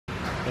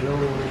Hello.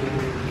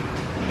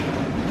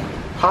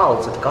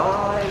 How's it,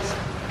 guys?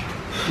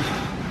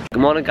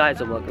 Good morning, guys,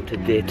 and welcome to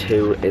day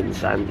 2 in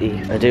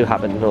Zante. I do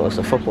happen to notice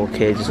the football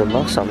cage is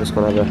unlocked, so I'm just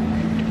going to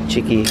have a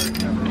cheeky,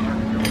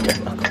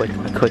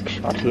 a quick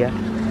shot here.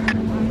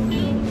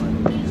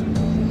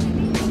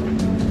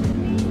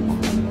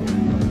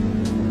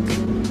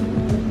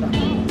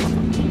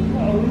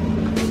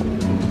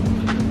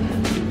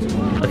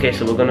 Okay,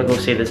 so we're going to go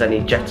see if there's any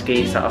jet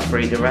skis that are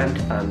free to rent,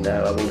 and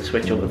I'm going to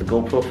switch over the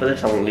GoPro for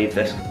this. I'm going to leave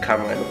this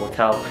camera in the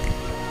hotel.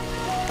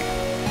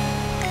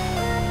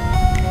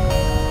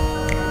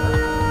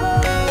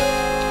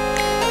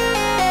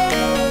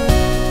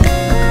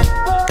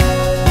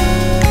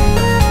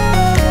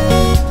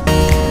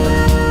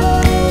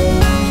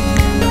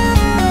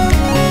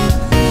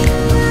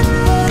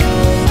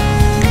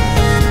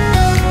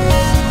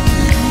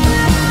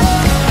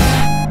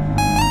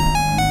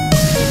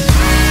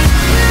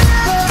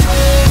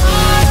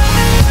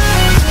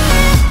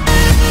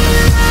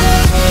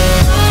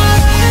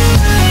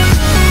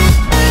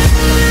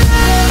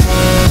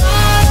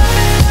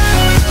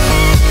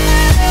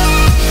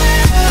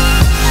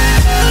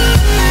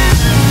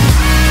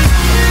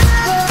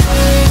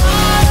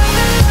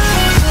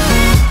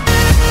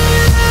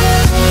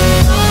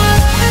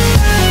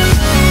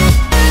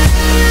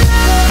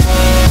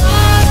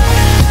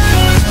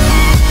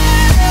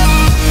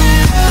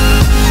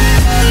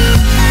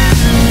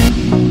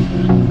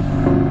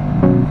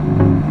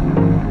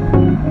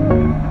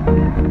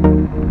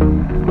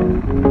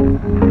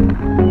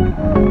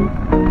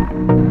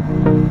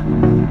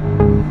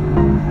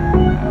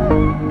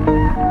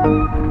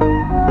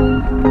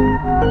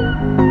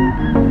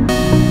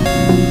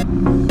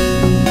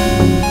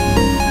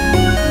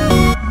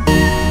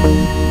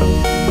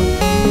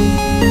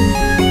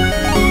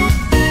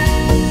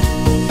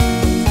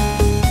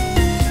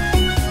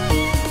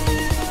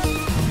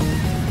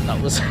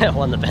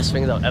 One of the best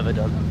things I've ever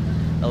done.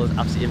 That was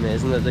absolutely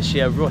amazing. The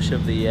sheer rush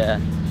of the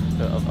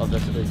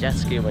jet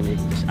ski when you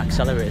just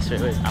accelerate through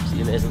it is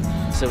absolutely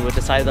amazing. So we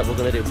decided that we're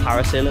going to do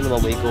parasailing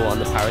when we go on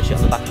the parachute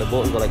on the back of the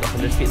boat and go like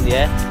 100 feet in the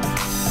air.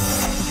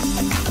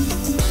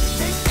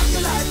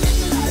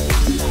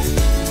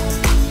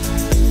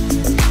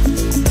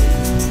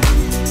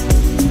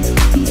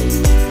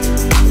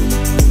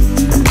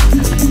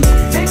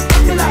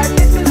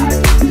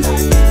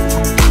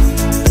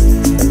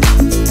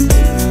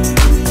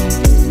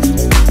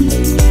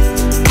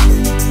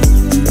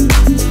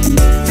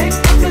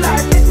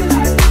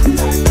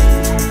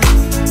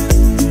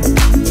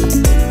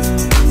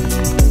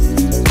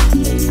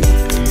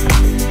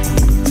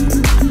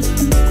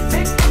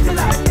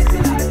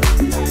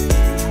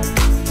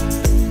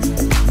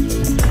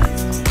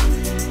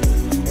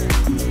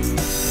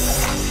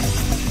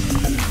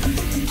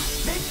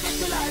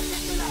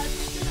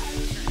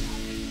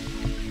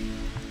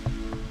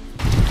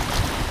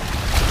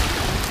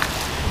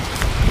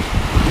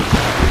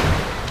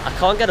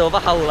 I can't get over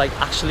how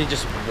actually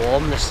just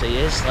warm the sea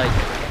is.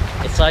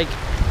 It's like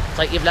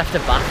you've left a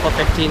bath for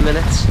 15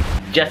 minutes.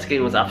 Jet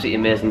skiing was absolutely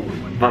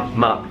amazing.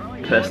 My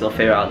personal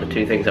favourite out of the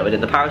two things that we did.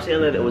 The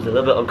parasailing, it was a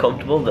little bit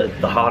uncomfortable.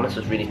 The harness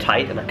was really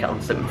tight and I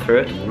kept slipping through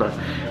it and my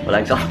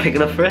legs aren't big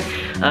enough for it.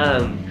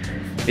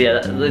 But yeah,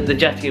 the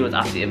jet skiing was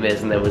absolutely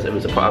amazing. It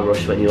was a proper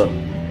rush when you were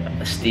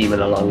steaming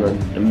along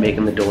and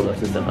making the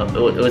donuts and stuff. It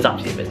was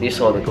absolutely amazing. You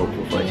saw the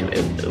GoPro footage,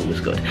 it was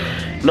good.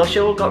 Not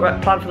sure what we've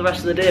got planned for the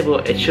rest of the day,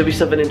 but it should be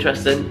something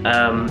interesting.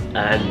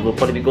 And we'll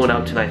probably be going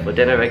out tonight for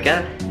dinner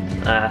again.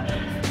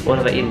 What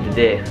have I eaten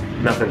today?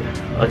 Nothing.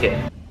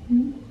 Okay.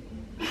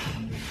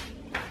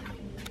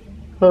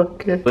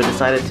 Okay. We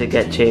decided to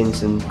get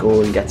changed and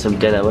go and get some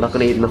dinner. We're not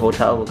going to eat in the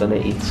hotel, we're going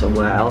to eat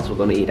somewhere else. We're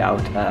going to eat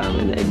out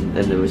in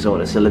the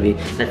resort facility.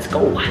 Let's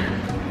go.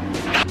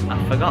 I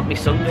forgot my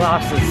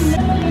sunglasses.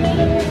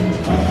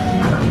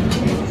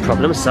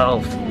 Problem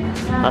solved.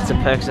 That's the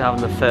perks of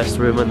having the first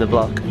room in the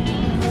block.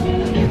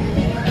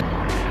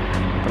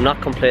 I'm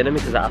not complaining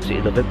because I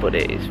absolutely love it, but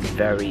it is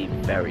very,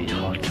 very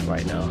hot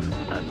right now.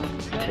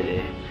 And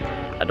today,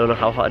 I don't know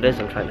how hot it is.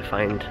 I'm trying to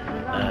find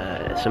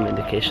some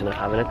indication of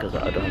having it because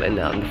I don't have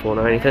internet on the phone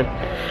or anything.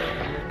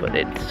 But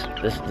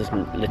there's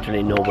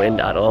literally no wind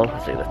at all.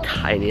 It's like the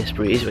tiniest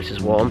breeze, which is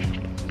warm.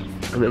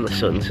 And then the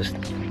sun's just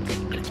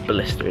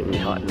blisteringly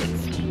hot and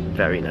it's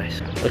very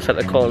nice. Looks like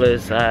the call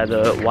is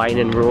the Wine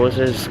and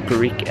Roses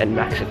Greek and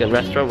Mexican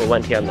restaurant. We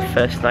went here on the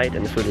first night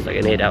and the food is like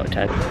an 8 out of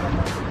 10.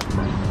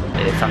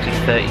 It's actually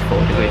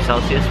 34 degrees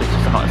Celsius, which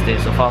is the hottest day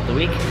so far of the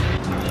week.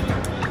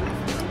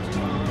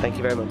 Thank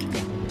you very much.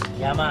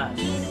 Yeah, man.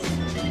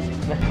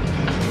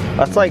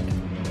 That's like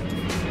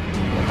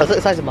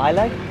the size of my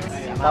leg.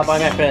 Bye bye,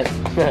 my friend.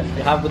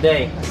 You have a good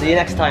day. See you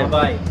next time.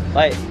 Bye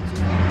bye.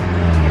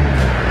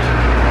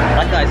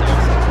 That guy's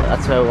awesome.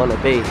 That's where we want to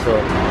be, so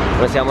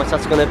we'll see how much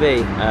that's going to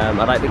be.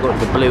 I'd like to go to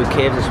the Blue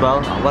Caves as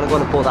well. I want to go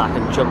on a boat that I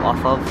can jump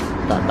off of.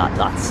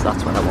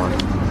 That's what I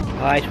want.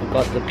 Alright, we've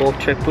got the boat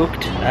trip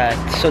booked.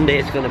 Sunday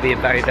is going to be a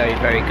very, very,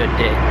 very good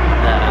day.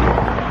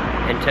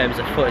 In terms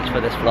of footage for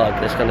this vlog.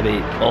 There's going to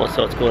be all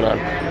sorts going on.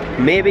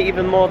 Maybe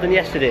even more than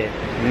yesterday.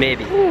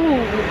 Maybe.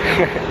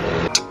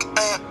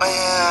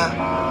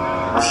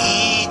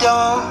 We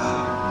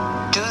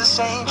don't do the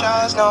same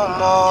drugs no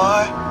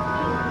more.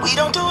 We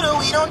don't do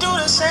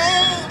the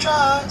same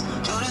drugs.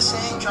 Do the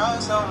same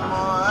drugs no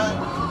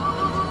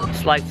more.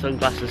 Slight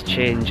sunglasses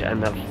change,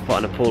 and I've put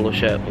on a polo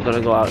shirt. We're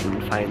gonna go out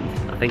and find,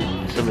 I think,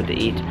 something to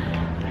eat.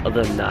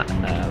 Other than that,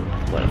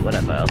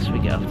 whatever else we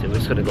get up to, we're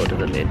just gonna go to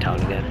the main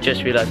town again.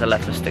 Just realised I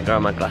left a sticker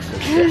on my glasses.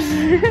 Yes,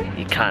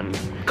 you can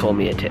call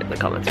me a tit in the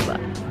comments for that.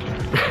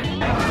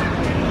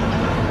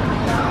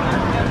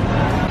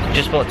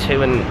 Just bought 2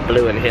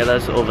 blue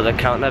inhalers over the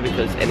counter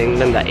because in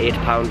England they're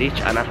 £8 each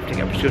and I have to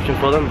get a prescription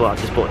for them, but I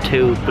just bought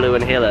 2 blue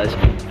inhalers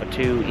for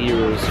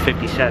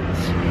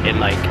 €2.50 in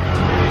like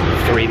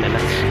 3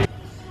 minutes.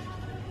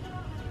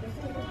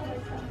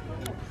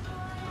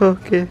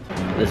 Okay.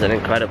 There's an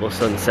incredible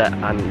sunset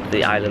and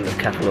the island of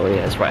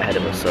Catalonia is right ahead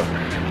of us, so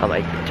I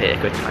might take a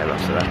quick time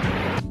after that.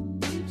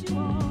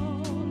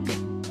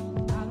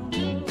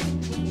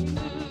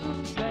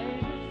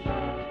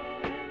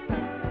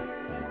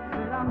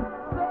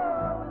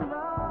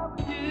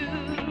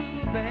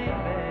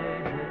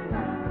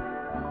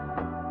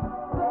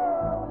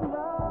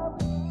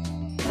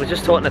 We're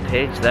just talking to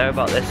Paige there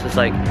about this. It's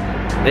like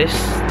this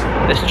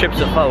trip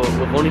so far,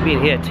 we've only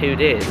been here 2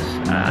 days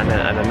and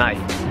a night,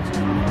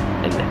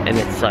 and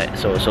it's like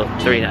so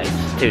 3 nights,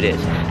 2 days,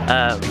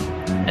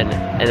 and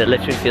it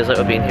literally feels like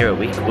we've been here a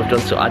week. We've done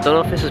so. I don't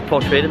know if this is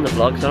portrayed in the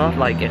vlogs or not.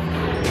 Like if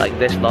like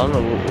this long,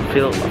 I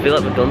feel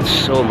like we've done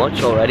so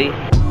much already.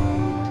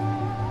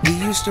 We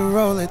used to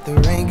roll at the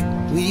rink.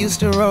 We used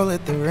to roll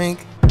at the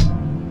rink.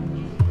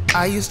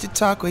 I used to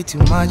talk way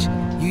too much.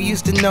 You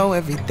used to know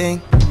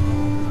everything.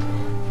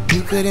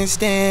 You couldn't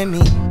stand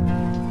me,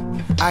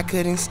 I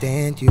couldn't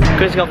stand you.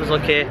 Crazy Golf was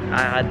okay.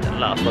 I had a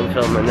lot of fun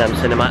filming them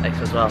cinematics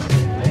as well.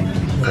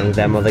 And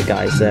them other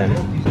guys there.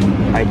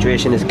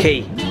 Hydration is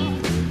key.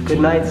 Good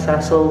night,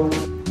 Cecil.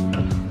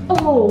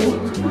 Oh.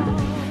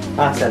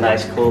 That's a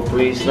nice cool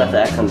breeze. Left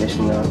the air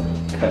conditioning on.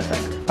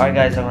 Perfect. Alright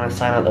guys, I'm going to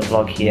sign out the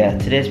vlog here.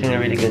 Today's been a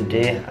really good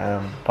day,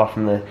 apart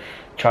from the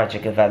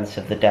tragic events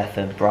of the death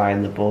of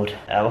Brian the Bud.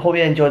 I hope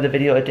you enjoyed the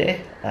video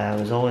today.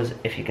 As always,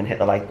 if you can hit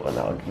the like button,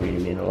 that would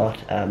really mean a lot.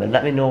 And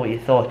let me know what you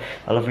thought.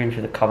 I love reading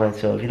through the comments,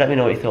 so if you let me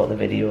know what you thought of the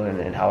video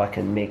and how I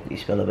can make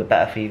these feel a little bit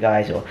better for you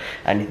guys, or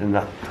anything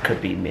that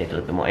could be made a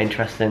little bit more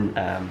interesting,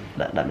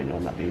 let me know,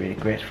 and that'd be really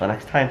great for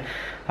next time.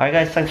 Alright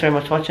guys, thanks very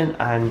much for watching,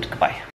 and goodbye.